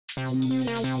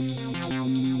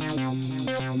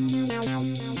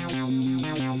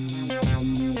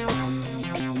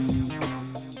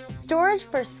Storage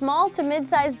for small to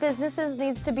mid-sized businesses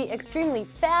needs to be extremely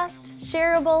fast,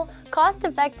 shareable,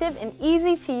 cost-effective, and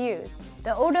easy to use.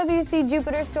 The OWC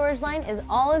Jupiter storage line is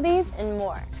all of these and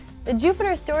more. The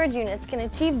Jupiter storage units can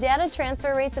achieve data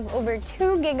transfer rates of over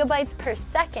 2 gigabytes per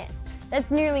second. That's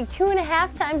nearly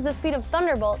 2.5 times the speed of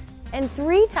Thunderbolt and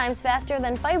 3 times faster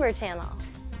than fiber channel.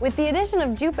 With the addition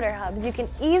of Jupiter hubs, you can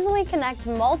easily connect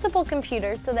multiple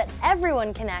computers so that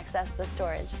everyone can access the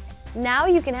storage. Now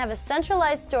you can have a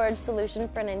centralized storage solution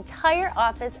for an entire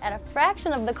office at a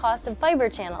fraction of the cost of fiber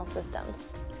channel systems.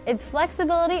 Its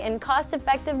flexibility and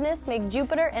cost-effectiveness make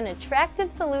Jupiter an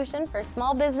attractive solution for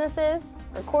small businesses,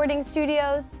 recording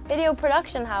studios, video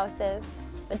production houses,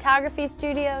 photography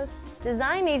studios,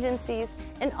 design agencies,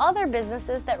 and other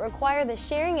businesses that require the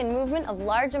sharing and movement of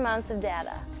large amounts of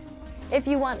data. If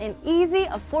you want an easy,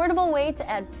 affordable way to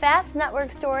add fast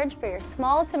network storage for your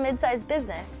small to mid-sized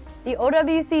business, the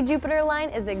OWC Jupiter line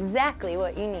is exactly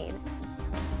what you need.